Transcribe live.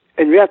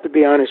And you have to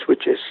be honest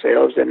with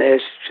yourselves and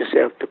ask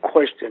yourself the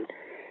question,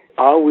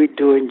 are we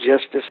doing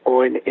justice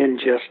or an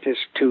injustice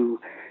to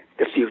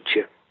the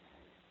future?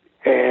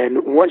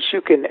 And once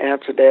you can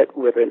answer that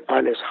with an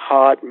honest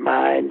heart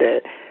mind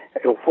that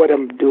what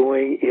I'm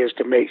doing is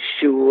to make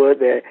sure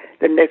that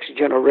the next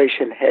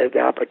generation has the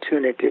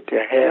opportunity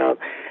to have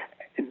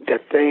the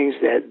things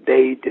that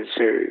they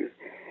deserve.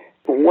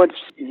 Once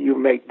you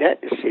make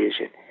that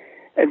decision,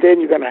 and then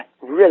you're going to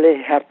really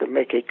have to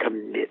make a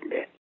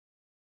commitment.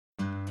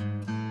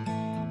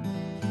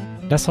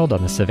 Nestled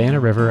on the Savannah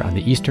River on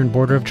the eastern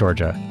border of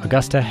Georgia,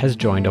 Augusta has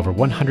joined over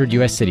 100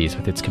 U.S. cities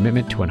with its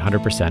commitment to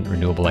 100%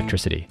 renewable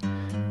electricity.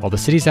 While the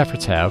city's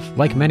efforts have,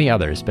 like many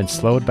others, been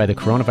slowed by the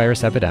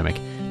coronavirus epidemic,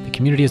 the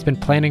community has been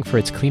planning for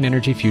its clean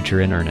energy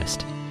future in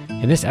earnest.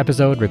 In this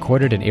episode,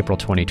 recorded in April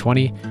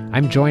 2020,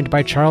 I'm joined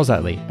by Charles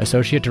Utley,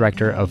 Associate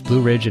Director of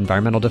Blue Ridge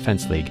Environmental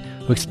Defense League,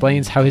 who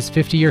explains how his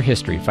 50-year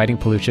history fighting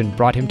pollution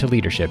brought him to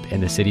leadership in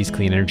the city's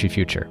clean energy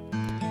future.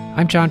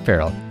 I'm John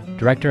Farrell,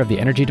 Director of the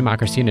Energy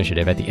Democracy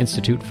Initiative at the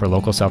Institute for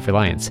Local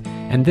Self-Reliance,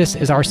 and this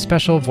is our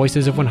special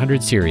Voices of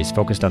 100 series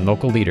focused on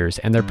local leaders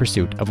and their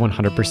pursuit of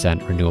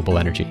 100% renewable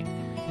energy.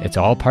 It's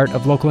all part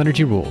of Local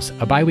Energy Rules,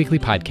 a bi-weekly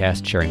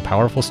podcast sharing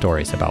powerful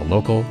stories about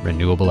local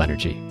renewable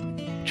energy.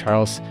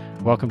 Charles,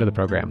 welcome to the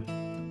program.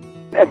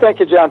 And thank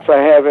you, John, for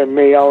having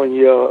me on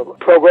your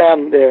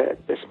program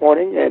this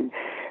morning, and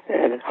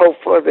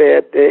hopefully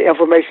that the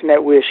information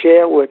that we'll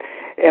share would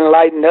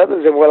enlighten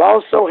others and will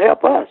also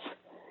help us.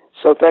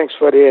 So thanks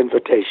for the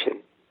invitation.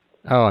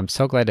 Oh, I'm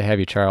so glad to have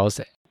you,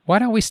 Charles. Why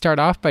don't we start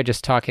off by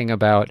just talking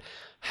about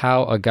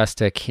how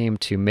Augusta came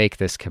to make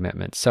this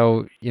commitment?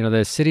 So,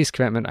 the city's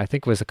commitment, I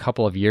think, was a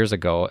couple of years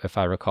ago, if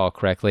I recall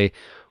correctly.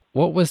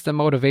 What was the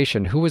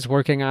motivation? Who was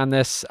working on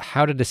this?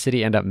 How did the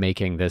city end up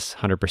making this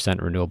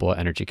 100% renewable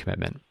energy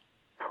commitment?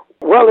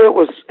 Well, it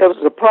was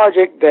a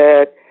project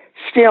that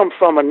stemmed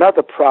from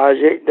another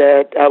project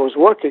that I was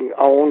working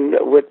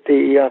on with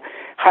the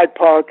Hyde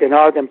Park and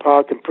Ogden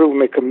Park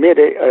Improvement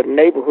Committee, a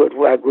neighborhood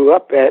where I grew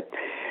up at,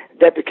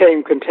 that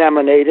became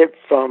contaminated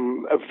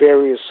from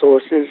various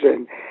sources,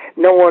 and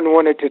no one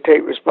wanted to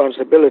take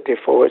responsibility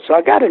for it. So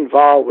I got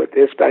involved with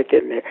this back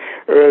in the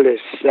early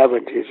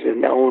 70s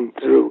and on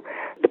through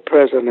the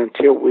present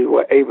until we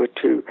were able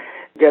to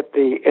get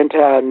the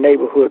entire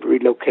neighborhood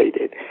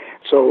relocated.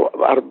 So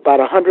about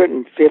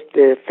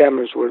 150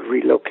 families were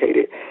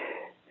relocated.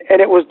 And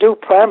it was due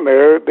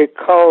primarily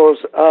because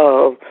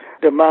of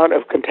the amount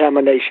of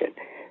contamination,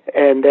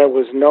 and there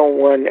was no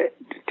one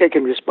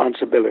taking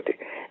responsibility.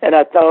 And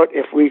I thought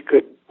if we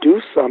could do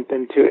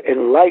something to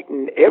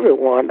enlighten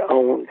everyone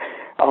on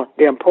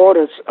the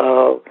importance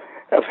of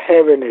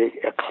having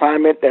a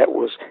climate that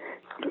was,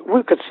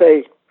 we could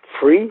say,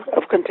 free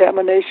of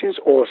contaminations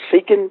or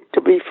seeking to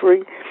be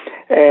free.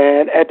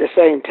 And at the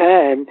same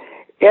time,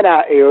 in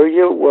our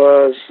area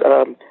was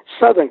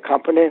Southern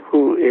Company,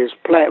 who is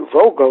Plant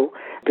Vogtle,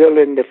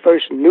 building the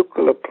first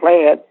nuclear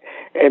plant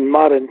in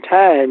modern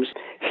times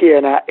here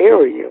in our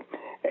area.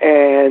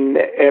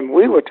 And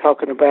we were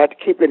talking about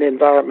keeping the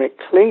environment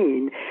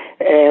clean,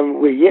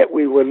 and yet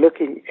we were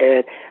looking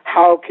at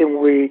how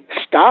can we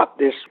stop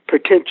this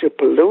potential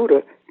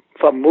polluter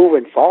from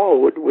moving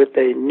forward with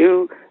a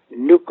new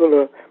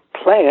nuclear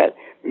plant,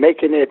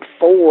 making it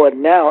 4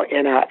 now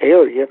in our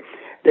area.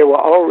 There were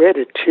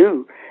already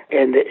 2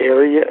 in the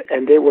area,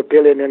 and they were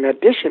building an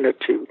additional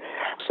 2.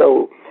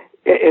 So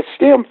it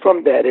stemmed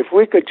from that. If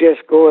we could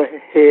just go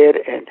ahead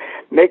and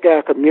make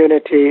our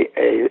community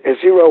a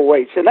zero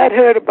waste. And I'd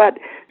heard about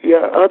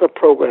your other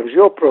programs,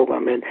 your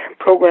program, and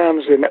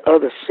programs in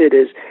other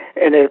cities.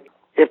 And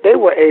if they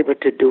were able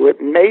to do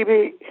it,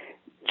 maybe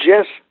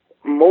just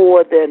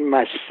more than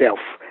myself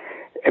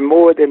and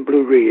more than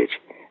Blue Ridge,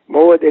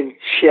 more than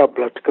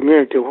Shellbluff, the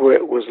community where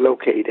it was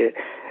located,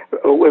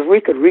 if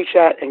we could reach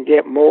out and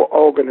get more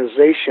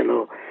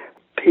organizational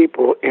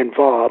people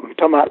involved. I'm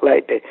talking about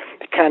like the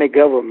county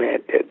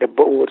government, the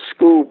board,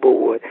 school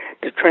board,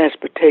 the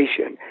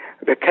transportation,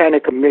 the county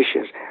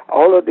commissions.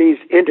 All of these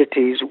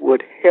entities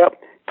would help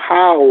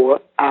power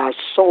our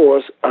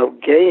source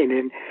of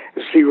gaining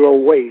zero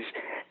waste.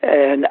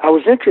 And I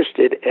was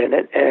interested in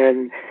it.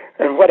 And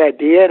what I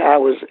did, I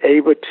was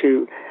able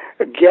to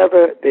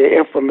gather the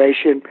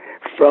information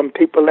from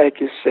people like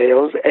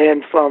yourselves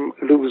and from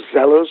Lou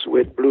Zellers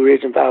with Blue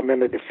Ridge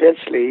Environmental Defense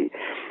League.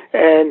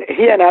 And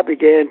he and I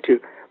began to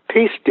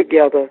piece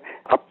together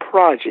a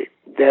project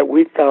that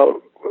we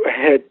thought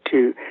had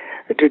to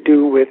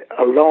do with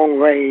a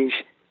long-range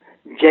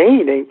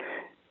gaining,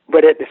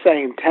 but at the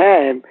same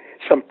time,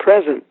 some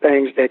present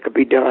things that could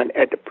be done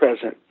at the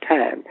present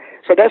time.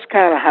 So that's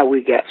kind of how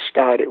we got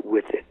started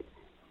with it.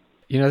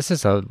 This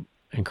is an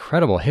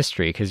incredible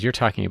history because you're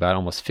talking about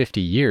almost 50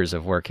 years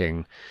of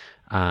working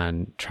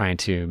on trying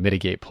to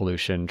mitigate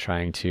pollution,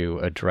 trying to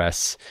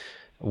address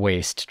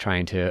waste,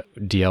 trying to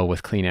deal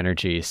with clean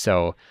energy.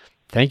 So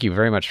thank you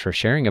very much for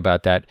sharing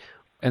about that.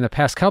 In the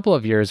past couple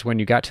of years, when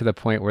you got to the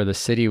point where the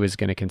city was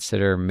going to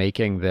consider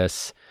making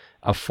this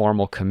a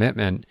formal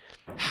commitment,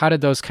 how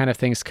did those kind of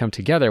things come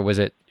together?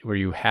 Were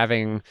you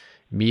having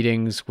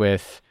meetings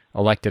with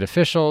elected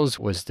officials?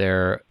 Was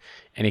there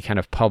any kind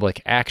of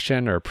public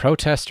action or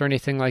protest or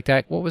anything like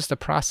that? What was the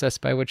process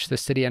by which the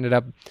city ended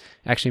up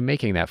actually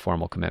making that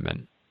formal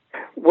commitment?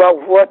 Well,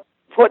 what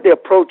the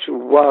approach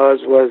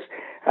was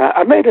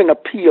I made an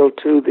appeal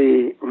to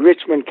the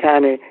Richmond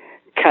County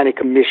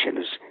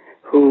Commissioners,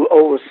 who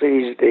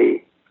oversees the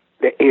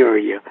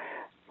area,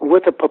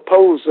 with a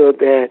proposal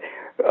that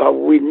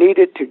we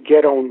needed to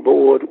get on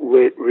board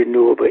with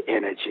renewable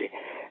energy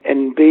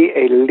and be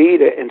a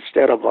leader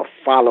instead of a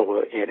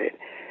follower in it.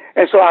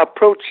 And so I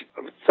approached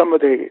some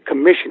of the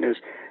commissioners,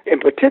 in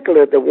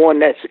particular the one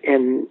that's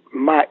in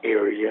my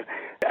area.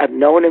 I've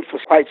known him for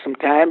quite some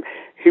time.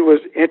 He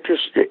was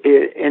interested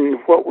in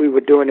what we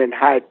were doing in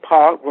Hyde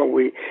Park when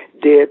we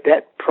did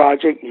that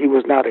project. He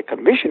was not a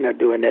commissioner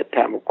during that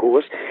time, of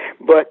course,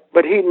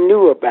 but he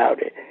knew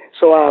about it.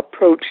 So I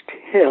approached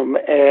him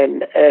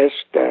and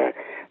asked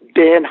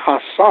Dan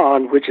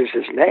Hassan, which is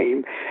his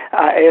name.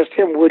 I asked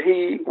him would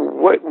he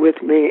work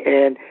with me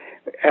and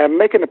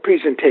making a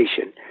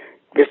presentation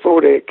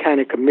before the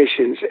county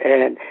commissions,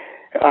 and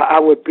I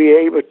would be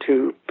able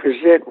to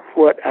present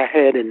what I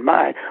had in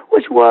mind,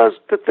 which was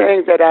the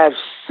things that I've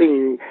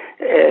seen,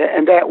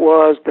 and that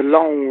was the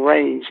long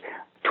range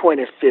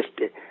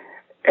 2050.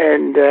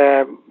 And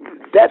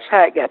that's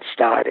how it got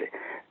started,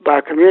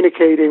 by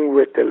communicating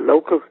with the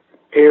local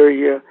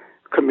area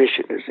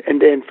commissioners.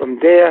 And then from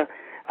there,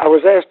 I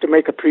was asked to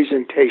make a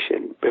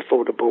presentation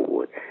before the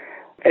board.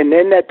 And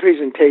in that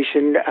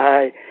presentation,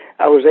 I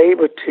was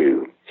able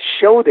to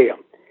show them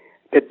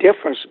the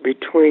difference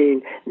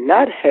between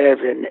not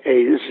having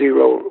a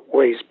zero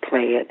waste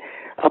plan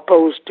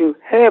opposed to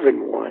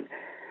having one.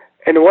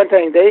 And the one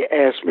thing they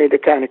asked me, the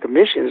county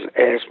commissioners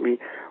asked me,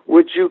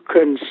 would you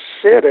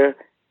consider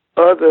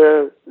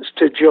others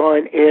to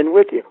join in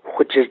with you,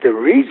 which is the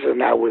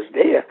reason I was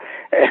there.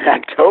 And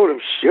I told them,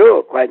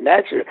 sure, quite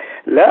naturally,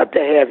 love to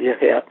have your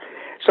help.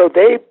 So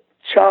they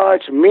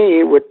charged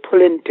me with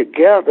pulling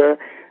together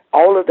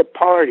all of the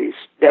parties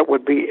that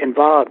would be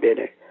involved in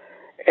it.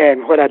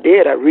 And what I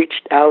did, I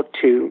reached out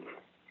to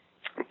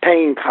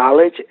Payne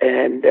College,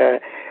 and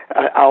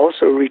I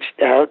also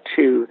reached out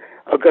to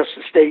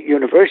Augusta State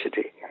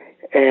University,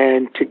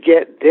 and to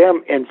get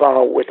them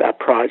involved with our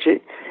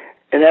project.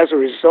 And as a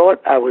result,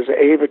 I was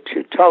able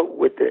to talk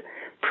with the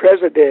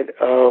president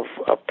of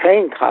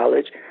Payne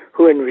College,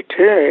 who in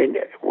return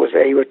was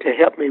able to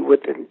help me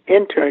with an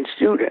intern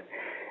student.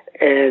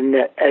 And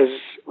as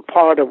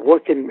part of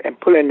working and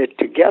pulling it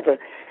together,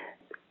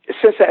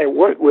 since I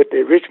worked with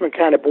the Richmond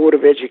County Board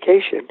of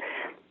Education,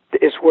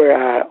 is where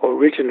I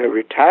originally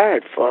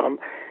retired from,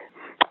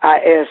 I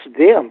asked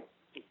them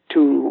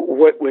to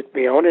work with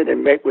me on it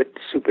and met with the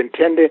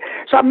superintendent.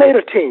 So I made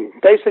a team.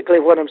 Basically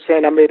what I'm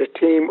saying, I made a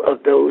team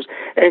of those,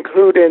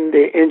 including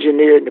the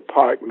engineering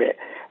department,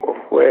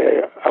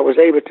 where I was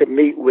able to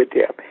meet with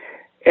them.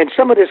 And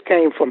some of this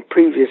came from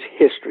previous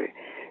history,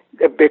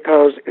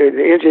 because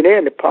the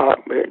engineering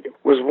department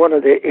was one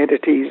of the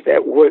entities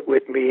that worked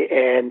with me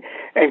and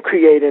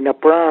creating a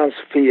bronze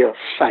field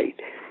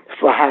site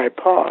for Hyde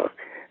Park.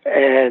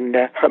 And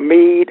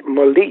Hamid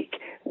Malik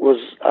was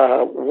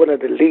one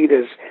of the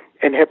leaders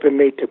in helping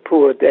me to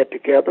pull that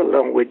together,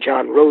 along with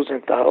John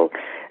Rosenthal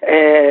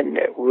and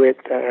with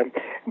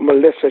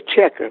Melissa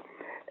Checker.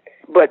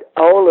 But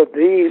all of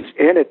these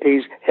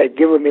entities had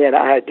given me an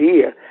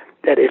idea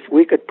that if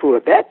we could pull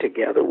that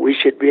together, we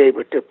should be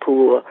able to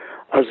pull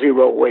a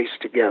zero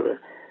waste together.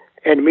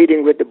 And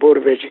meeting with the Board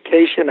of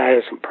Education, I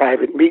had some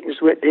private meetings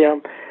with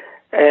them,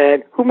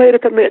 and who made a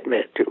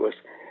commitment to us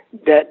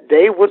that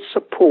they would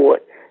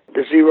support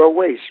the zero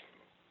waste.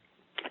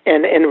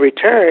 And in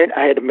return,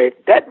 I had to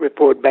make that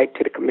report back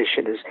to the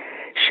commissioners,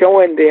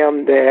 showing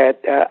them that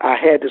I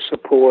had the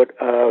support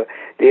of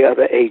the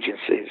other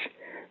agencies.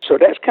 So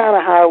that's kind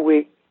of how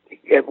we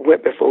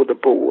went before the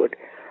board.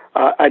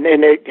 And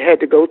then they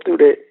had to go through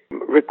the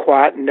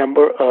required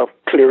number of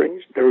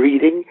clearings, the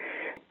reading,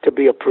 to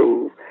be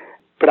approved.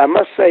 But I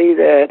must say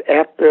that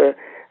after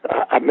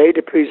I made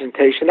the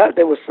presentation,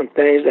 there were some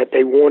things that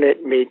they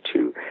wanted me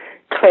to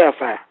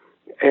clarify.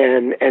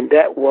 And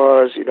that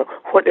was,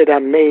 what did I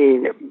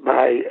mean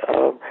by,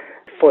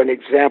 for an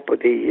example,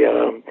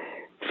 the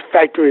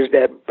factories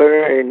that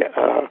burn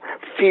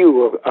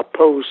fuel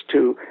opposed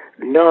to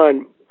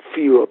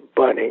non-fuel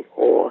burning,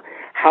 or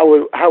how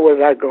was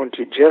I going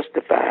to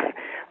justify?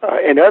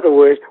 In other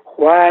words,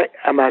 why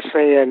am I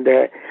saying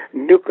that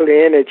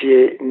nuclear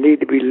energy need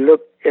to be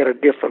looked at a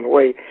different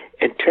way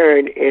and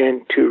turned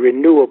into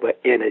renewable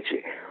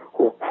energy?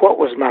 What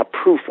was my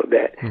proof of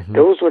that? Mm-hmm.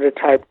 Those were the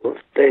type of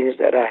things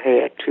that I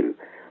had to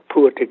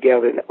put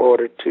together in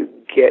order to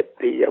get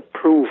the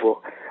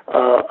approval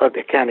of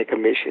the county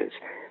commissions.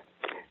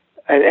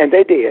 And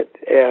they did.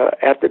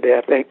 After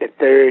that, I think the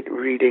third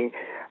reading,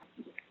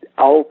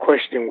 all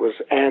questions was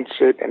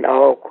answered and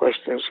all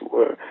questions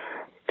were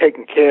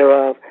taken care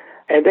of,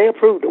 and they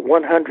approved it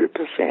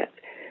 100%.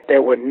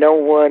 There was no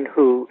one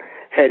who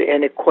had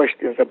any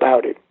questions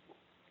about it,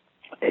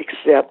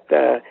 except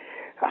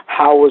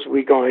how was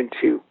we going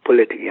to pull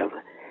it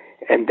together.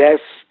 And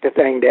that's the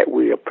thing that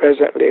we are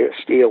presently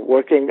still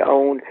working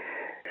on.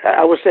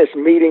 I would say it's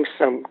meeting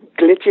some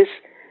glitches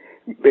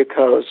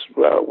because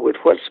with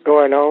what's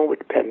going on with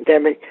the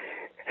pandemic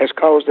has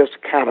caused us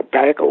to kind of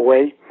back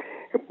away,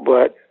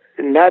 but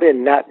not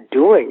in not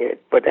doing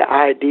it, but the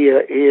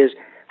idea is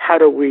how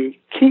do we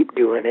keep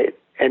doing it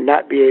and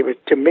not be able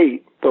to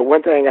meet. But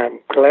one thing I'm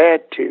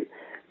glad to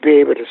be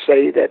able to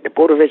say that the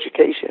Board of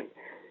Education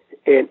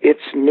in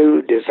its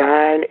new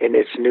design and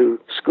its new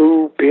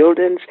school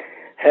buildings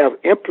have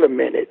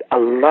implemented a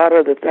lot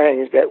of the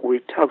things that we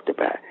talked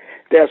about.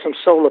 There are some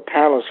solar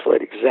panels, for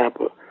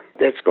example,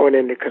 that's going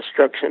into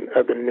construction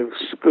of the new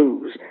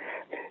schools.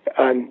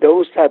 And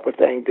those type of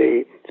things,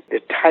 the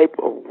type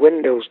of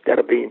windows that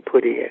are being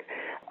put in,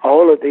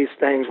 all of these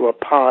things were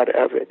part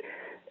of it.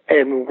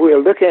 And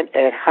we're looking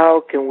at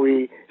how can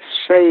we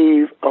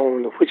save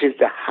on, which is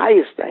the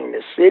highest thing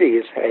the city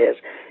has,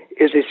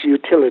 is its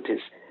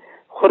utilities.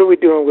 What are we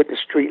doing with the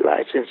street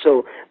lights? And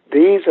so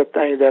these are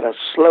things that are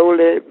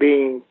slowly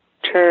being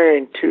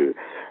turned to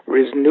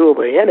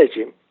renewable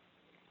energy.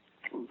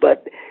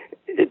 But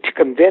to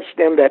convince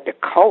them that the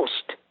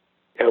cost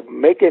of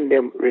making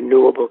them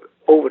renewable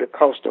over the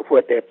cost of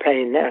what they're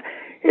paying now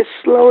is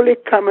slowly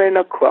coming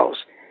across,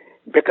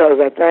 because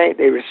I think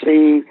they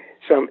receive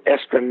some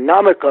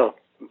astronomical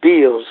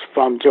bills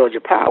from Georgia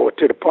Power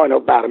to the point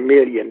of about $1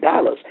 million.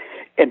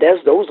 And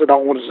those are the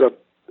owners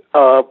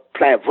of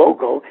Plant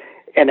Vogtle.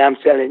 And I'm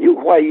telling you,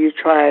 why are you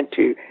trying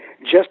to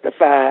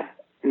justify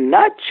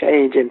not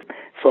changing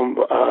from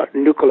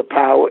nuclear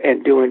power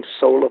and doing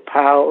solar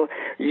power?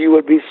 You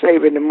would be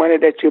saving the money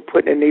that you're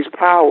putting in these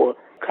power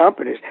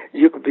companies.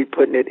 You could be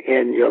putting it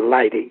in your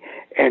lighting,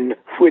 and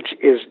which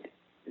is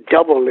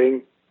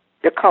doubling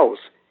the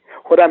cost.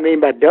 What I mean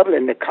by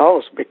doubling the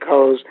cost,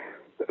 because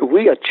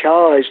we are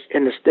charged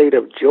in the state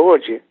of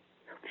Georgia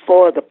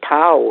for the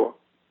power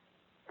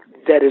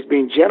that is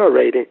being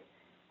generated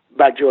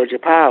by Georgia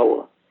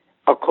Power,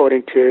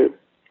 according to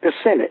the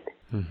Senate,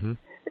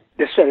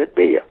 the Senate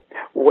bill.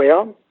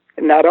 Well,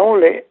 not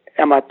only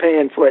am I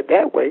paying for it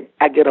that way,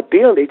 I get a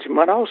bill each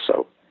month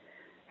also.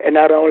 And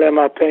not only am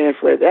I paying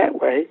for it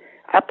that way,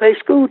 I pay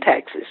school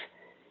taxes.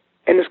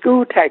 And the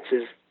school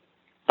taxes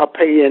are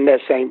paid in that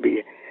same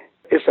bill.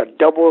 It's a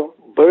double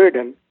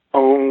burden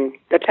on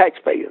the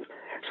taxpayers.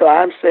 So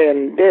I'm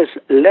saying this,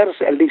 let us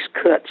at least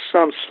cut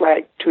some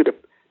slack to the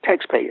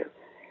taxpayers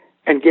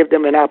and give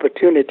them an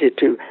opportunity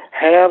to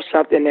have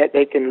something that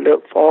they can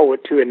look forward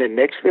to in the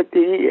next 50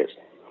 years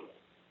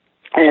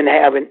and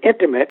have an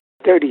intimate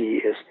 30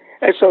 years.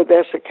 And so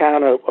that's the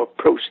kind of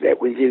approach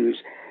that we use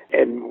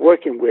and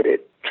working with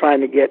it,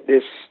 trying to get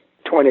this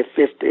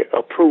 2050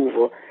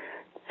 approval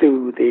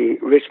through the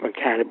Richmond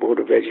County Board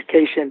of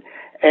Education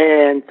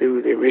and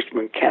through the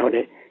Richmond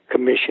County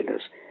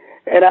Commissioners.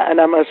 And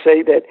I must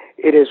say that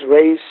it has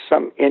raised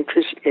some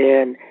interest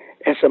in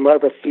some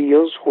other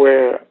fields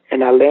where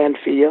in our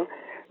landfill,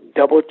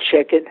 double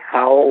checking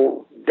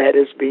how that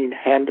is being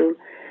handled.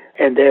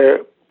 And there,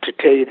 to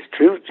tell you the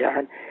truth,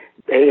 John,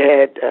 they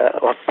had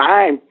a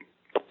fine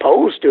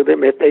proposed to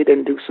them if they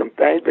didn't do some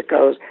things,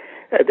 because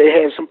they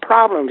had some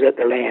problems at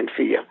the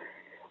landfill,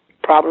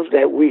 problems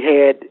that we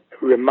had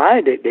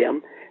reminded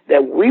them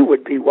that we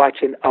would be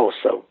watching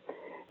also,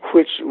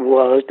 which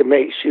was to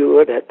make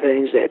sure that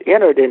things that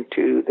entered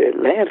into the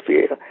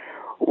landfill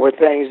were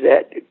things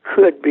that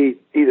could be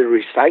either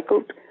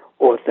recycled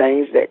or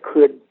things that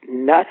could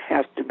not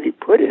have to be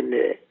put in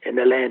the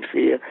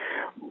landfill,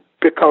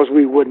 because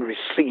we wouldn't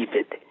receive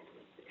it,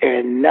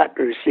 and not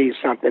receive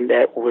something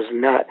that was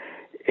not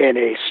in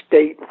a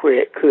state where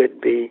it could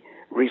be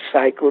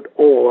recycled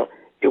or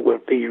it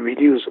would be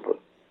reusable.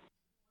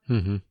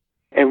 Mm-hmm.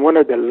 And one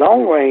of the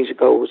long-range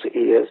goals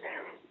is,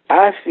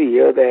 I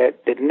feel that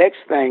the next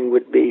thing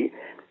would be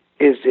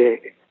is to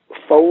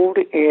fold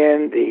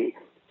in the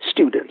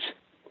students,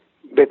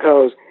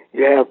 because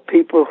you have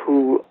people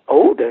who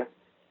older,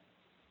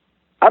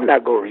 I'm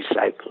not going to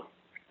recycle.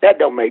 That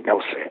don't make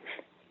no sense.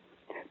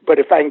 But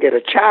if I can get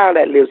a child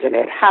that lives in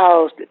that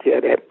house to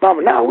tell that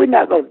mama, no, we're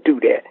not going to do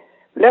that.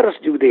 Let us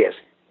do this.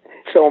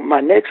 So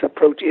my next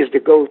approach is to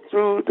go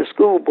through the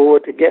school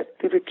board to get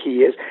to the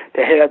kids,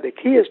 to have the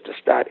kids to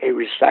start a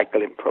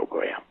recycling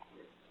program.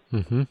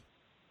 Mm-hmm.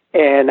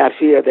 And I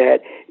feel that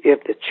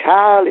if the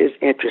child is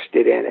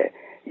interested in it,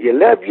 you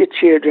love your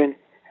children,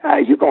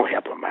 you're going to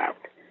help them out.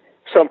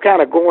 So I'm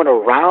kind of going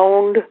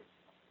around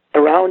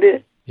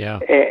it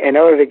in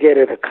order to get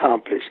it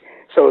accomplished.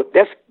 So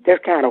that's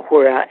kind of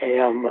where I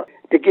am,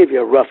 to give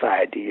you a rough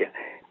idea.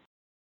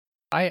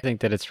 I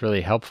think that it's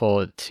really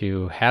helpful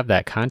to have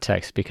that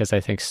context, because I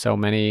think so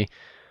many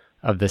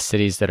of the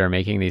cities that are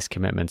making these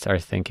commitments are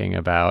thinking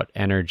about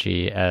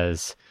energy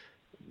as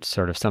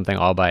sort of something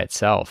all by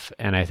itself.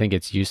 And I think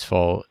it's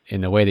useful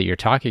in the way that you're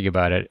talking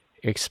about it,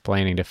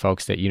 explaining to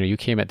folks that, you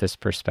came at this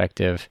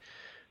perspective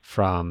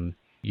from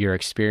your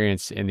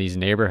experience in these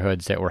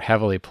neighborhoods that were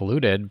heavily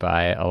polluted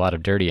by a lot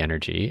of dirty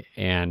energy.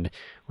 And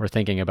we're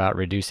thinking about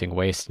reducing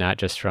waste, not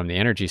just from the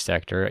energy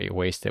sector,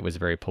 waste that was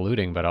very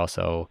polluting, but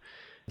also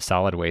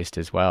solid waste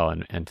as well,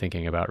 and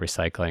thinking about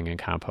recycling and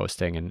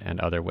composting and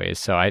other ways.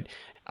 So I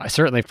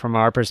certainly, from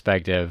our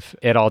perspective,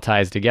 it all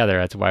ties together.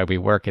 That's why we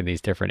work in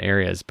these different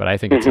areas. But I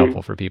think it's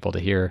helpful for people to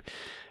hear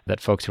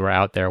that folks who are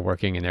out there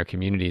working in their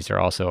communities are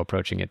also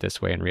approaching it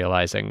this way and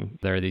realizing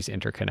there are these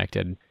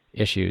interconnected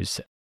issues.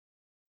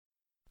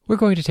 We're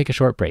going to take a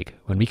short break.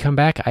 When we come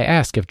back, I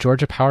ask if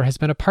Georgia Power has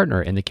been a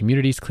partner in the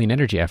community's clean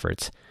energy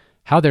efforts,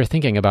 how they're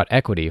thinking about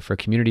equity for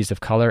communities of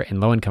color and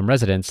low-income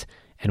residents,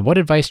 and what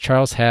advice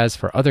Charles has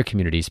for other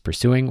communities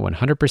pursuing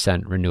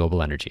 100%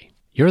 renewable energy.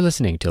 You're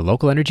listening to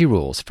Local Energy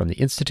Rules from the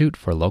Institute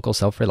for Local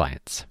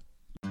Self-Reliance.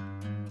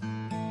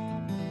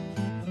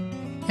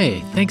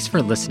 Hey, thanks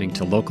for listening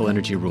to Local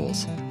Energy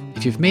Rules.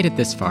 If you've made it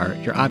this far,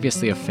 you're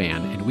obviously a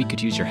fan, and we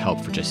could use your help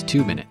for just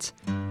 2 minutes.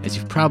 As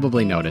you've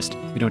probably noticed,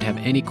 we don't have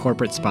any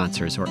corporate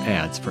sponsors or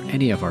ads for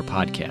any of our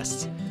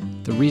podcasts.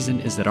 The reason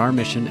is that our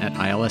mission at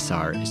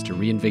ILSR is to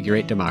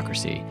reinvigorate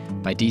democracy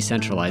by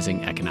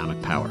decentralizing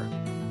economic power.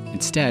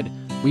 Instead,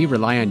 we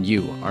rely on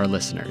you, our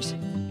listeners.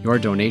 Your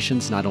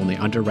donations not only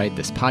underwrite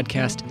this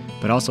podcast,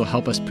 but also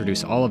help us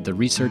produce all of the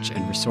research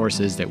and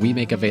resources that we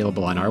make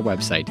available on our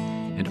website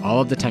and all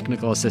of the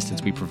technical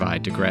assistance we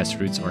provide to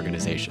grassroots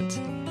organizations.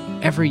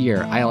 Every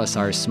year,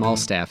 ILSR's small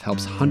staff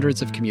helps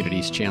hundreds of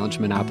communities challenge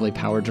monopoly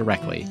power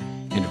directly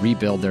and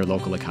rebuild their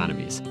local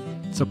economies.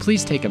 So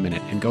please take a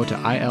minute and go to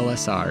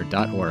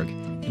ilsr.org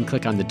and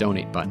click on the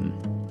donate button.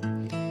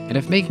 And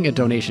if making a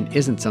donation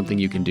isn't something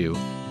you can do,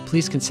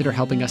 please consider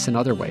helping us in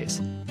other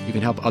ways. You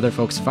can help other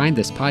folks find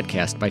this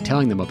podcast by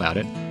telling them about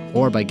it,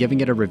 or by giving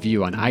it a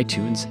review on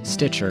iTunes,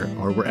 Stitcher,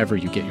 or wherever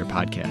you get your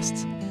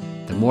podcasts.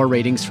 The more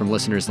ratings from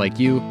listeners like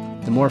you,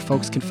 the more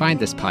folks can find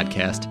this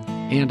podcast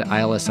and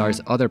ILSR's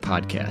other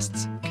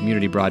podcasts,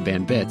 Community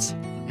Broadband Bits,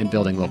 and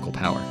Building Local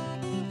Power.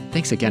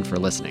 Thanks again for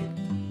listening.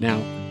 Now,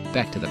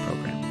 back to the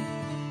program.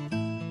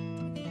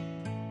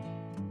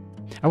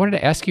 I wanted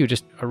to ask you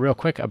just a real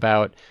quick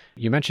about,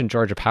 you mentioned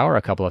Georgia Power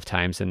a couple of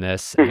times in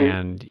this,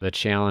 and the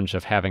challenge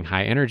of having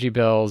high energy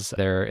bills,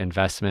 their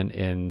investment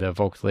in the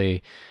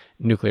Vogtle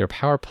nuclear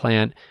power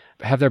plant.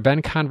 Have there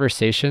been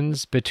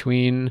conversations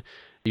between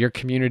your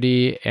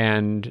community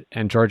and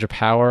Georgia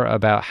Power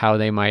about how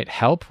they might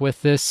help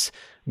with this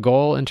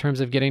goal in terms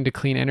of getting to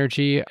clean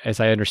energy? As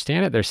I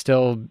understand it, they're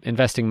still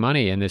investing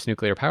money in this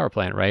nuclear power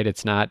plant, right?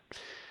 It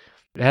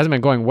hasn't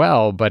been going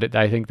well, but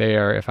I think they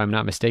are, if I'm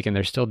not mistaken,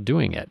 they're still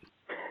doing it.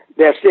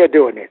 They're still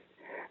doing it.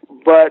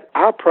 But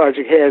our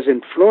project has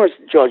influenced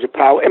Georgia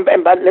Power. And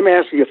let me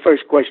answer your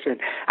first question.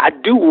 I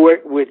do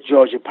work with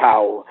Georgia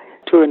Power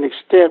to an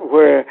extent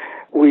where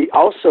we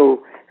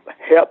also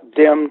help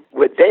them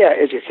with their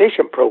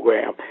education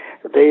program.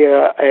 They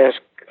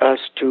ask us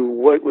to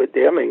work with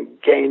them in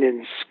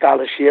gaining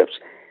scholarships,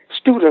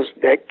 students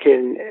that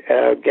can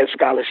get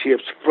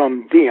scholarships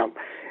from them.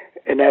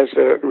 And as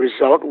a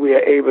result, we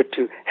are able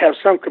to have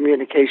some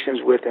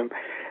communications with them.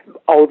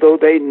 Although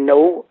they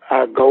know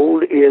our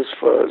goal is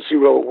for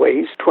zero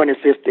waste,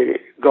 2050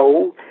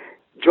 goal,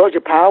 Georgia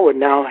Power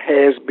now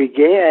has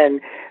began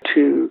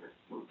to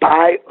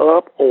buy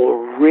up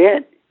or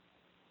rent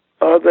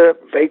other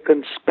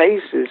vacant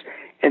spaces,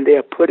 and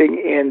they're putting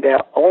in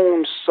their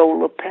own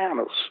solar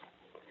panels.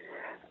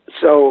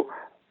 So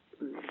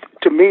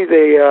to me,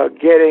 they are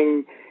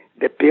getting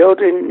the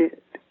building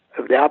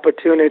of the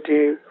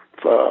opportunity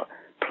for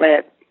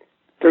plant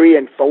 3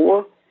 and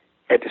 4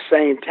 at the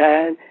same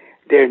time.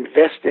 They're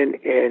investing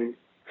in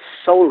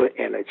solar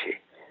energy.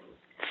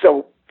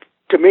 So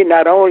to me,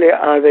 not only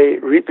are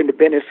they reaping the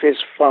benefits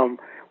from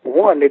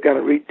one, they're going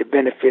to reap the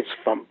benefits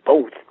from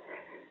both,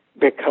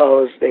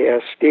 because they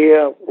are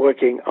still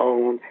working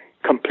on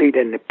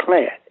completing the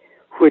plant,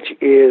 which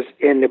is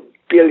in the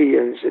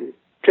billions and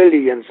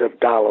trillions of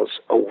dollars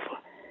over.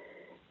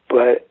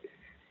 But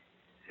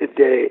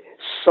the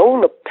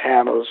solar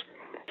panels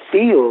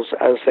fields,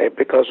 I would say,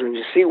 because when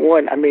you see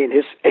one, I mean,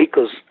 it's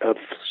acres of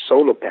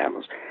solar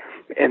panels,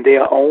 and they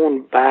are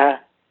owned by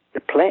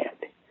the plant.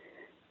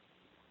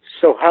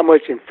 So how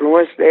much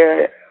influence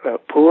they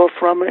pull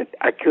from it,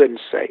 I couldn't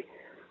say.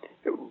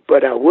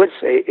 But I would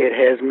say it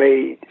has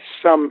made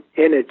some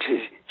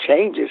energy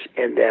changes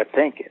in their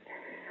thinking.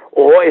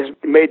 Or it's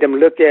made them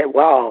look at,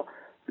 wow,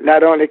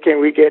 not only can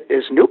we get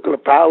this nuclear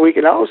power, we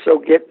can also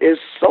get this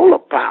solar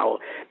power,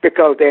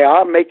 because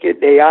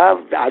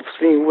I've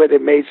seen where they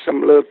made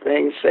some little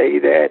things say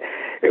that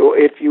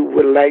if you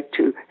would like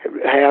to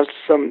have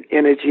some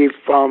energy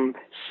from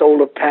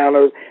solar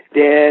panels,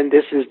 then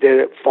this is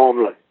the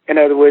formula. In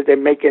other words, they're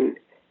making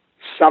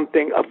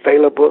something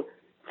available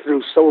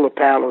through solar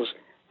panels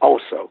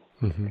also.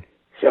 Mm-hmm.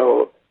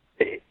 So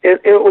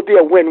it would be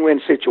a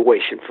win-win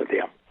situation for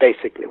them,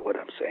 basically what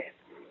I'm saying.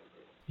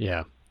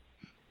 Yeah.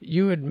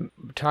 You had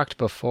talked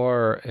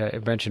before,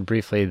 mentioned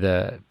briefly,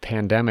 the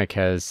pandemic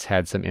has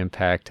had some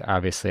impact,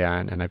 obviously,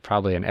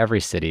 probably in every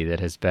city that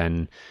has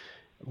been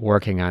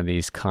working on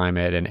these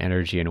climate and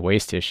energy and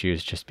waste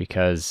issues, just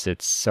because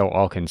it's so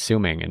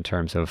all-consuming in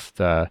terms of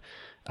the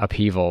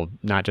upheaval,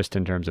 not just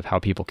in terms of how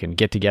people can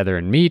get together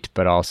and meet,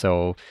 but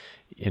also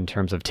in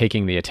terms of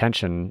taking the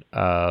attention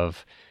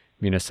of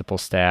municipal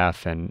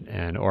staff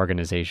and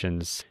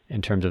organizations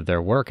in terms of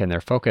their work and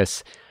their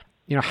focus.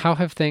 How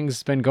have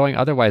things been going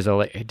otherwise?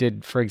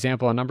 Did, for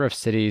example, a number of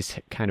cities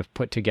kind of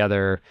put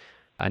together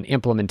an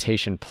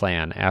implementation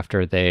plan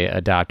after they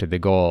adopted the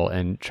goal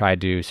and tried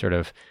to sort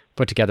of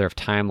put together a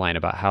timeline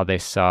about how they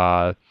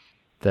saw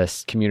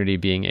this community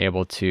being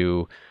able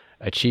to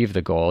achieve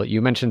the goal?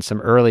 You mentioned some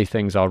early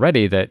things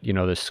already that,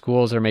 the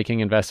schools are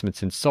making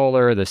investments in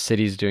solar, the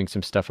city's doing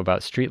some stuff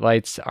about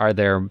streetlights. Are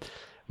there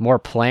more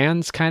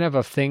plans kind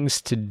of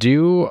things to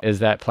do? Is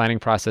that planning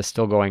process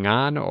still going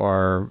on,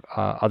 or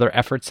other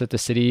efforts that the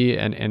city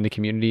and the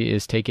community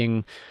is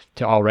taking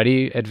to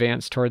already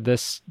advance toward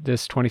this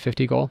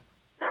 2050 goal?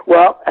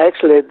 Well,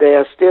 actually, they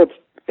are still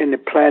in the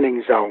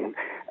planning zone.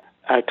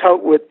 I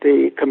talked with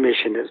the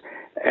commissioners,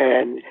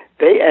 and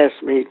they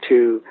asked me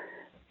to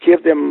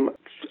give them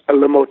a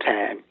little more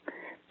time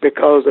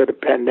because of the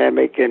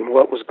pandemic and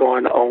what was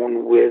going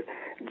on with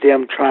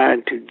them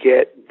trying to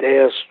get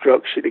their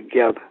structure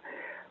together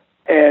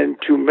and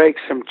to make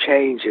some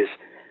changes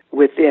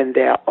within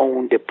their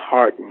own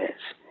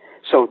departments.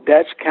 So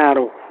that's kind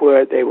of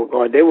where they were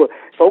going. They were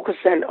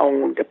focusing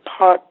on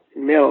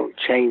departmental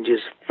changes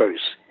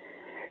first.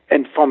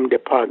 And from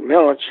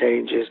departmental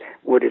changes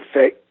would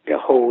affect the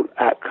whole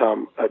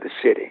outcome of the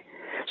city.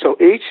 So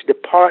each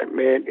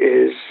department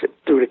is,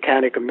 through the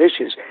county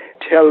commissions,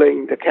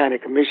 telling the county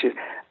commissions,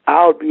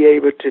 I'll be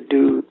able to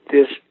do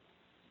this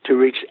to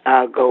reach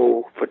our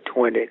goal for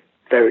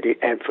 2030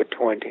 and for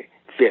 2050.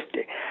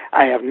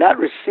 I have not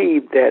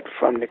received that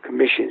from the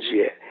commissions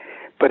yet,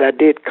 but I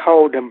did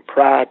call them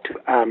prior to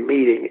our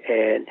meeting,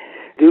 and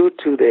due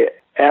to the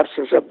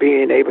absence of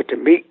being able to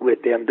meet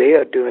with them, they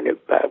are doing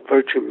it by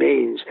virtual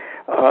means.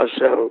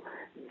 So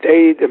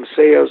they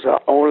themselves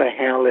are only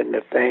handling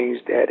the things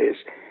that is,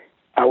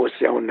 I would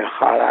say, on the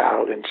hot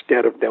aisle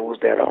instead of those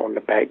that are on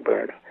the back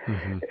burner.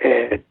 Mm-hmm.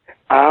 And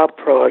our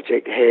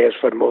project has,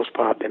 for the most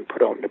part, been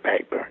put on the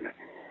back burner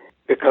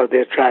because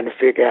they're trying to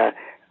figure out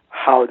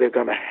how they're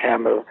going to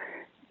handle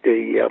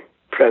the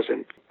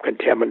present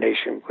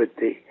contamination with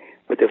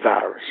the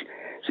virus.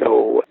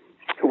 So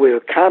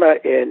we're kind of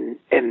in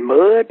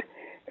mud,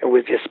 and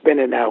we're just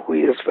spinning our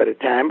wheels for the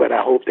time, but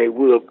I hope they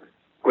will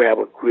grab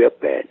a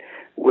grip and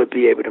we'll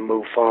be able to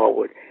move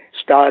forward,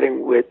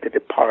 starting with the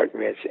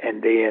departments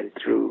and then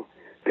through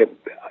the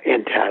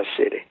entire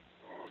city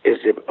is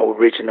the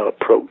original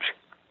approach.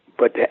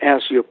 But to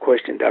answer your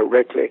question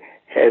directly,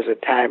 has a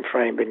time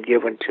frame been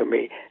given to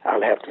me?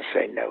 I'll have to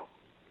say no.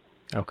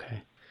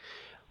 Okay.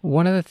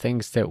 One of the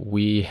things that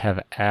we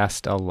have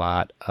asked a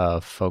lot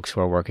of folks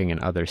who are working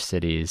in other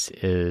cities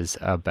is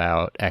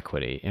about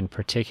equity. In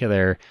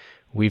particular,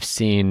 we've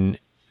seen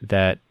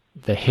that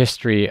the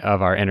history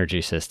of our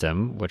energy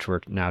system, which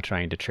we're now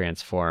trying to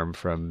transform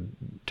from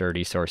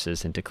dirty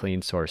sources into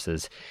clean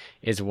sources,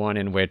 is one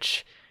in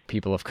which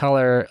people of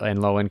color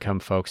and low-income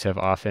folks have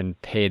often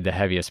paid the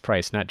heaviest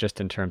price, not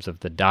just in terms of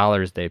the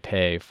dollars they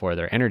pay for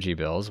their energy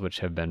bills, which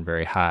have been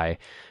very high,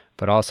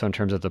 but also in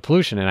terms of the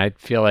pollution. And I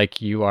feel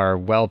like you are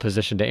well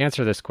positioned to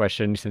answer this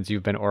question since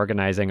you've been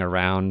organizing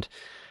around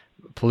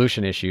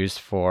pollution issues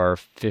for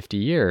 50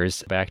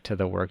 years, back to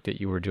the work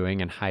that you were doing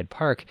in Hyde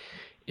Park.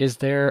 Is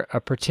there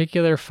a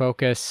particular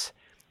focus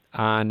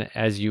on,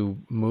 as you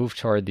move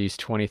toward these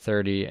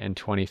 2030 and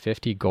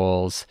 2050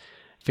 goals,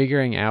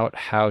 figuring out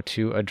how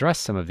to address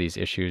some of these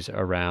issues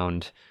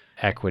around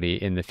equity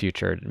in the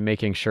future,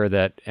 making sure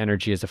that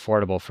energy is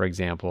affordable, for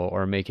example,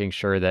 or making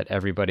sure that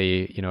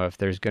everybody, if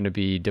there's going to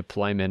be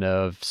deployment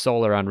of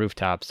solar on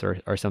rooftops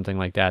or something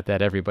like that,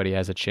 that everybody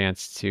has a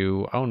chance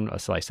to own a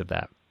slice of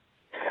that?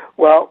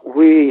 Well,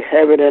 we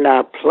have it in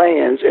our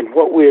plans, and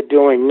what we're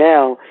doing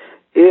now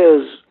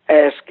is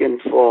asking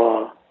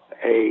for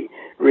a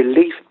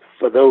relief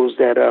for those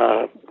that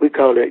are, we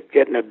call it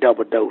getting a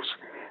double dose.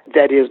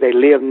 That is, they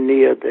live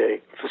near the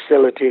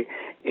facility,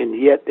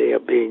 and yet they are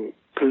being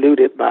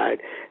polluted by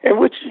it. And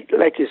which,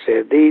 like you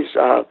said, these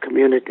are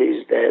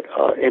communities that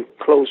are in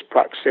close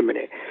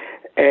proximity.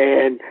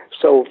 And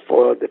so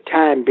for the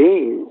time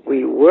being,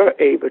 we were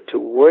able to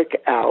work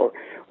out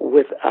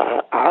with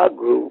our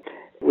group,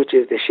 which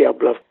is the Shell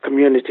Bluff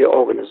Community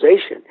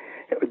Organization,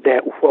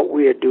 that what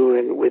we are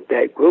doing with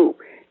that group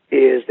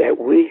is that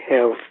we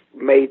have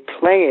made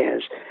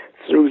plans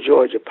through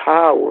Georgia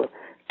Power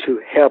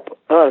to help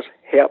us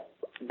help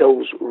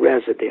those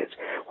residents.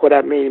 What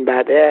I mean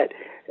by that,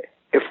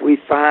 if we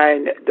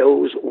find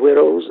those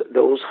widows,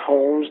 those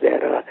homes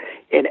that are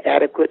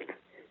inadequate,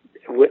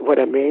 what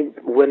I mean,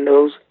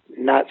 windows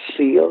not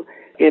sealed,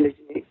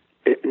 energy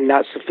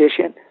not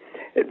sufficient,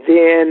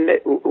 then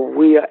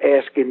we are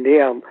asking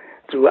them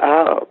through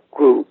our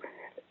group,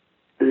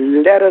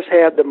 let us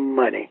have the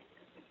money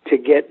to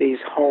get these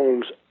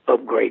homes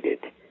upgraded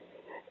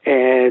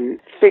and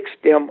fix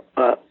them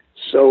up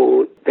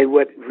so they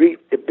would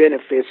reap the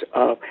benefits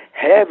of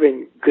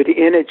having good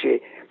energy,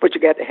 but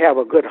you got to have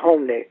a good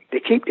home to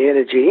keep the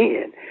energy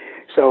in.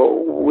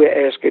 So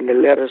we're asking to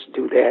let us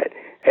do that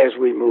as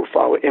we move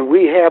forward. And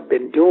we have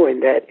been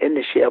doing that in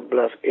the Shell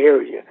Bluff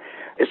area.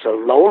 It's a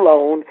low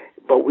loan,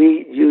 but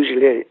we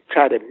usually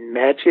try to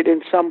match it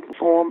in some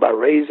form by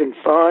raising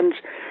funds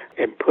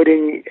and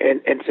putting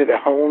into the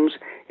homes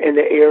in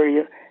the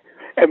area.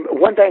 And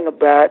one thing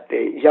about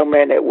the young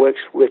man that works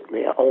with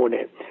me on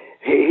it,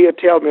 he'll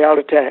tell me all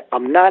the time,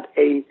 I'm not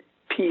a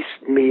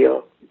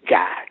piecemeal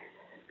guy.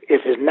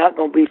 If it's not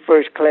going to be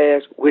first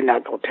class, we're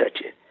not going to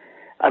touch it.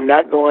 I'm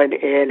not going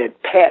in and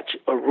patch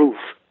a roof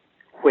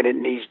when it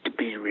needs to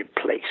be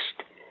replaced.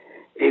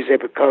 Is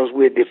it because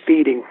we're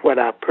defeating what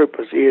our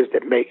purpose is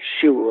to make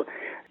sure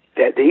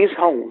that these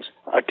homes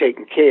are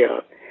taken care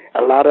of?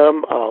 A lot of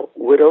them are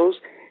widows,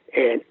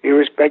 and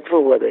irrespective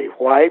of whether they're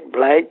white,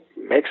 black,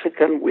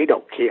 Mexican, we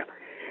don't care.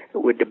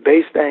 What the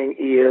base thing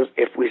is,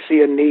 if we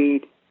see a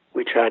need,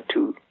 we try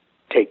to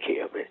take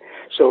care of it.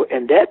 So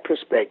in that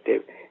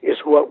perspective is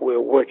what we're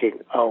working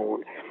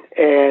on.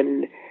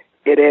 And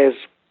it has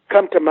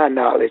come to my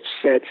knowledge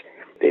since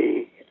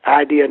the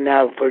Idea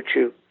Now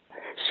Virtue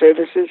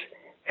services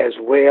as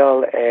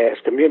well as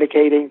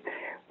communicating,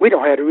 we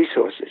don't have the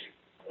resources.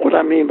 What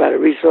I mean by the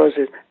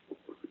resources,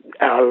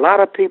 a lot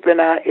of people in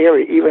our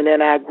area, even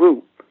in our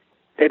group,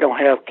 they don't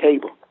have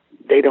cable.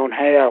 They don't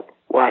have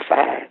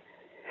Wi-Fi.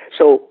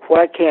 So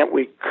why can't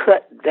we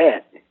cut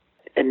that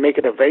and make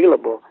it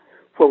available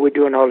where we're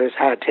doing all this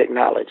high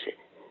technology,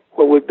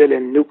 where we're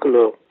building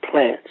nuclear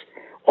plants,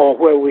 or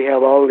where we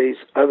have all these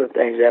other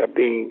things that are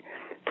being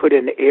put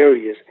in the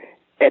areas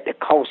at the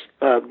cost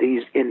of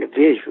these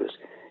individuals.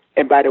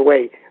 And by the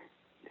way,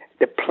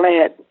 the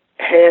plant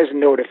has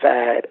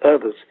notified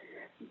others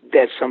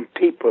that some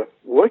people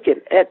working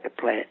at the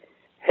plant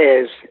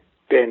has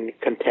been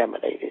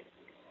contaminated,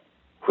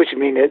 which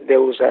means that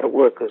those are the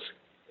workers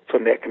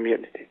from that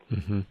community.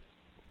 Mm-hmm.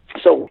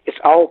 So it's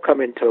all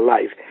coming to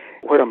life.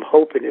 What I'm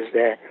hoping is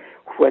that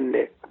when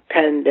the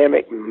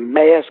pandemic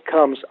mask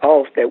comes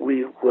off, that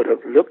we would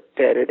have looked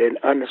at it and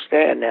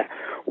understand that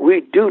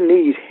we do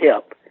need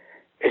help,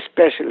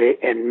 especially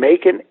in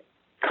making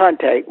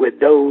contact with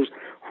those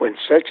when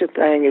such a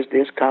thing as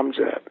this comes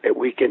up, that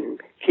we can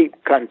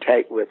keep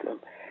contact with them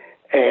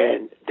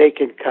and they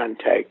can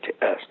contact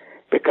us,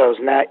 because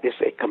now it's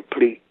a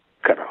complete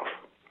cutoff.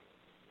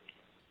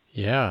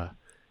 Yeah.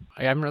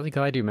 I'm really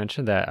glad you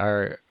mentioned that.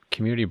 Our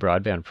community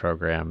broadband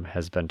program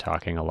has been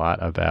talking a lot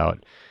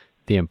about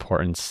the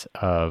importance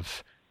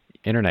of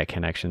internet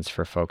connections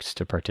for folks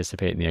to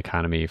participate in the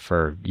economy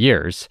for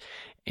years.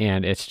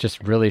 And it's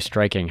just really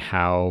striking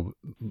how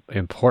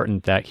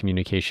important that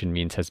communication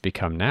means has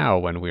become now,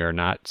 when we are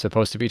not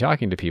supposed to be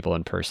talking to people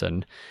in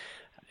person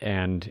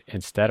and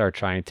instead are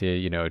trying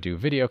to, do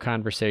video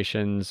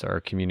conversations or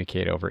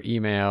communicate over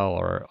email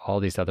or all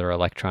these other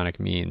electronic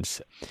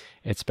means.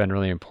 It's been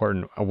really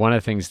important. One of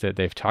the things that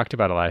they've talked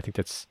about a lot, I think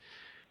that's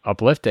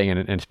uplifting,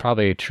 and it's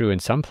probably true in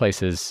some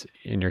places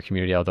in your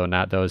community, although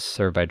not those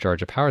served by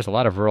Georgia Power, is a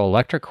lot of rural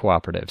electric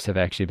cooperatives have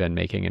actually been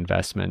making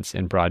investments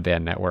in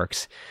broadband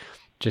networks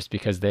just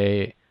because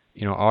they,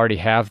 already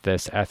have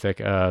this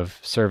ethic of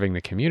serving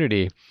the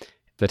community,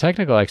 the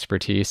technical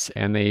expertise,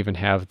 and they even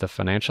have the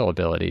financial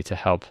ability to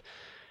help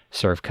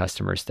serve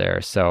customers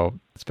there. So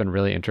it's been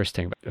really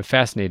interesting. But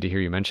fascinated to hear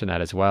you mention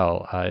that as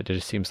well. It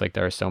just seems like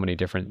there are so many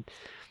different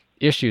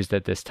issues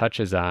that this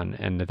touches on,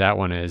 and that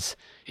one is,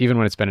 even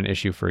when it's been an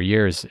issue for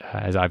years,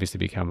 has obviously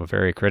become a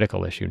very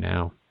critical issue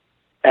now.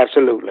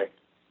 Absolutely.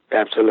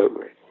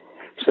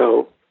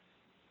 So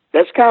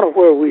that's kind of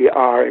where we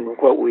are and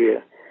what we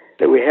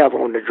have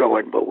on the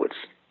drawing boards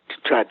to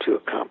try to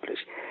accomplish.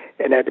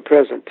 And at the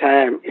present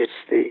time, it's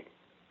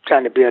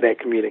trying to build that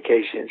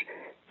communications,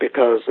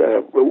 because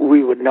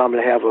we would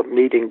normally have a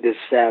meeting this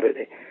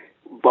Saturday,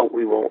 but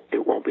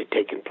it won't be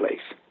taking place.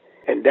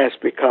 And that's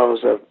because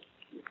of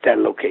that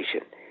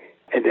location,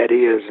 and that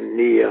is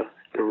near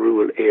the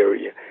rural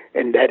area.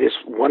 And that is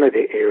one of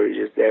the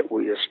areas that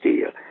we are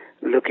still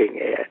looking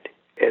at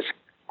as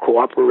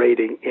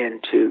cooperating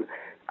into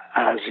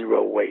our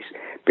zero waste,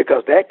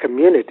 because that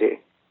community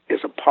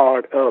is a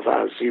part of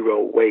our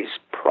zero waste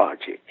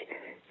project,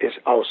 is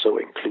also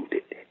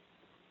included.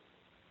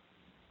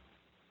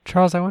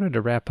 Charles, I wanted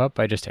to wrap up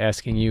by just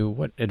asking you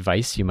what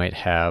advice you might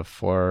have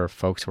for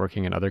folks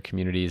working in other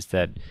communities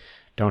that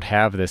don't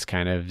have this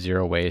kind of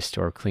zero waste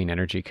or clean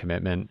energy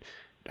commitment.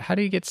 How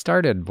do you get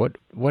started?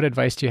 What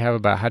advice do you have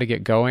about how to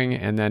get going?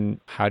 And then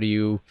how do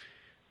you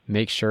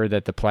make sure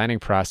that the planning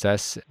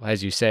process,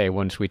 as you say,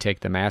 once we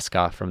take the mask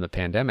off from the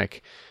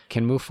pandemic,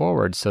 can move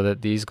forward so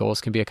that these goals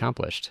can be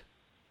accomplished?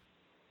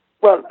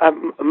 Well,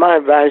 my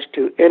advice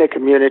to any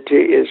community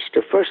is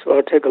to, first of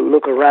all, take a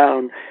look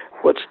around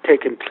what's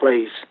taking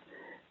place.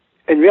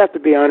 And you have to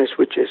be honest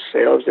with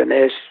yourselves and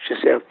ask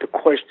yourself the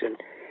question,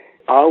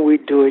 are we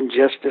doing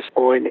justice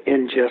or an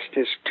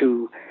injustice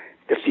to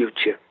the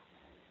future?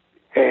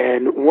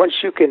 And once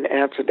you can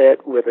answer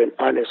that with an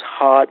honest,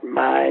 hard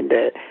mind,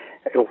 that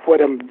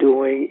what I'm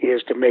doing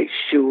is to make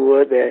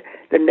sure that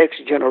the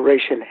next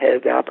generation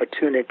has the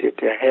opportunity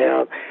to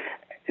have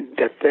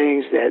the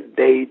things that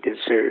they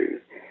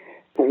deserve.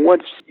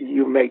 Once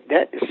you make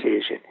that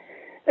decision,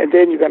 and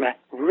then you're going to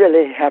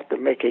really have to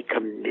make a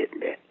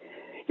commitment.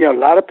 A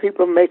lot of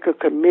people make a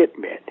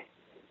commitment,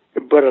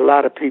 but a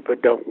lot of people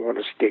don't want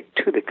to stick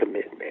to the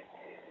commitment.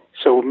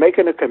 So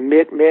making a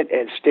commitment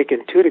and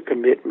sticking to the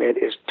commitment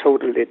is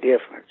totally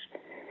different.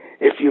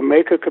 If you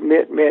make a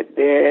commitment,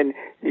 then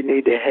you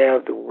need to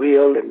have the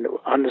will and the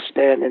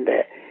understanding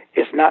that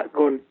it's not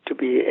going to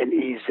be an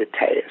easy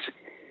task,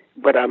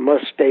 but I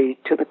must stay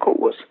to the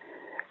course.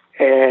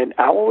 And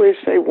I always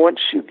say, once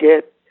you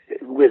get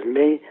with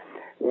me,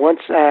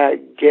 once I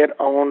get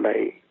on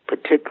a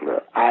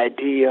particular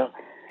idea,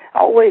 I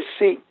always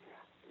seek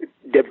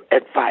the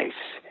advice.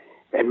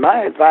 And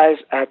my advice,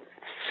 I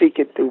seek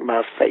it through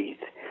my faith.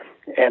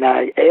 And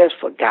I ask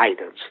for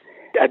guidance.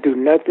 I do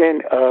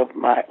nothing of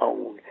my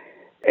own.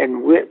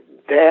 And with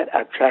that,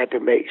 I try to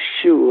make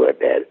sure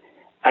that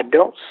I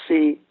don't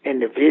see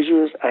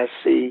individuals, I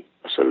see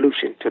a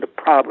solution to the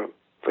problem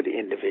for the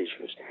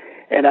individuals.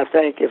 And I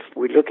think if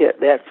we look at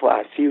that for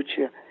our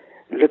future,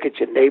 look at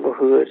your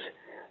neighborhoods,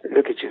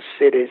 look at your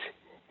cities,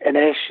 and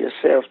ask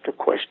yourself the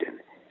question,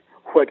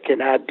 what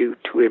can I do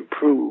to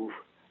improve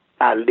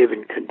our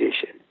living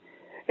condition?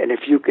 And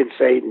if you can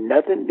say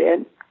nothing,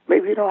 then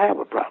maybe you don't have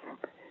a problem.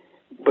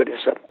 But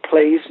it's a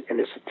place and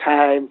it's a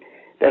time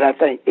that I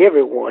think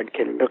everyone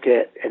can look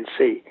at and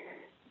see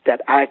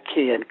that I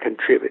can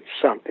contribute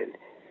something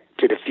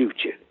to the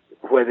future,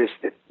 whether it's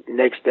the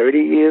next 30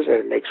 years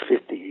or the next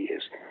 50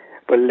 years.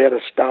 But let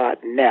us start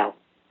now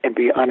and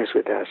be honest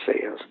with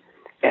ourselves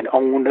and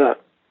own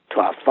up to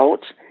our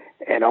faults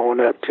and own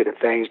up to the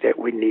things that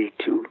we need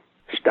to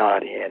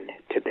start in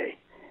today,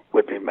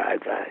 would be my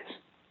advice.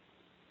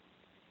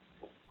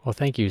 Well,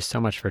 thank you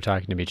so much for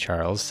talking to me,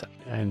 Charles,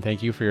 and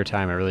thank you for your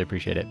time. I really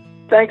appreciate it.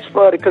 Thanks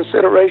for the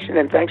consideration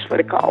and thanks for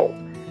the call.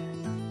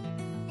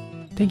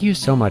 Thank you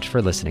so much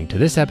for listening to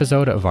this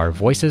episode of our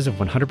Voices of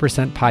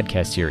 100%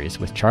 podcast series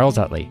with Charles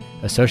Utley,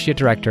 Associate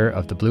Director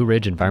of the Blue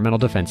Ridge Environmental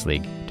Defense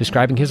League,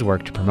 describing his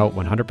work to promote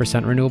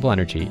 100% renewable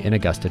energy in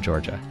Augusta,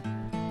 Georgia.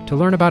 To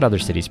learn about other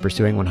cities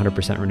pursuing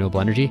 100%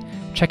 renewable energy,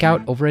 check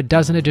out over a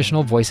dozen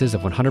additional Voices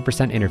of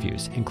 100%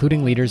 interviews,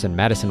 including leaders in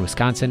Madison,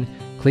 Wisconsin,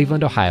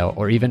 Cleveland, Ohio,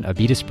 or even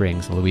Abita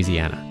Springs,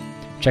 Louisiana.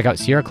 Check out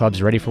Sierra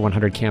Club's Ready for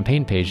 100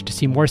 campaign page to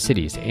see more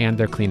cities and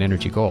their clean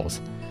energy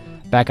goals.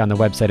 Back on the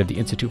website of the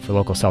Institute for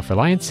Local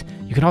Self-Reliance,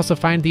 you can also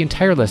find the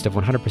entire list of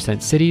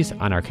 100% cities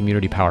on our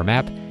Community Power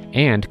map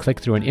and click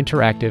through an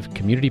interactive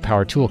Community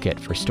Power toolkit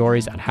for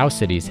stories on how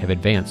cities have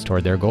advanced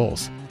toward their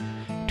goals.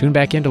 Tune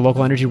back into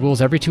Local Energy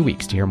Rules every 2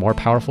 weeks to hear more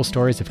powerful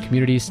stories of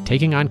communities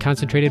taking on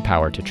concentrated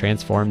power to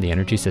transform the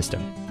energy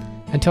system.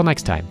 Until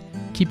next time,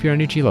 keep your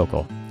energy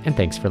local, and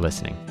thanks for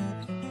listening.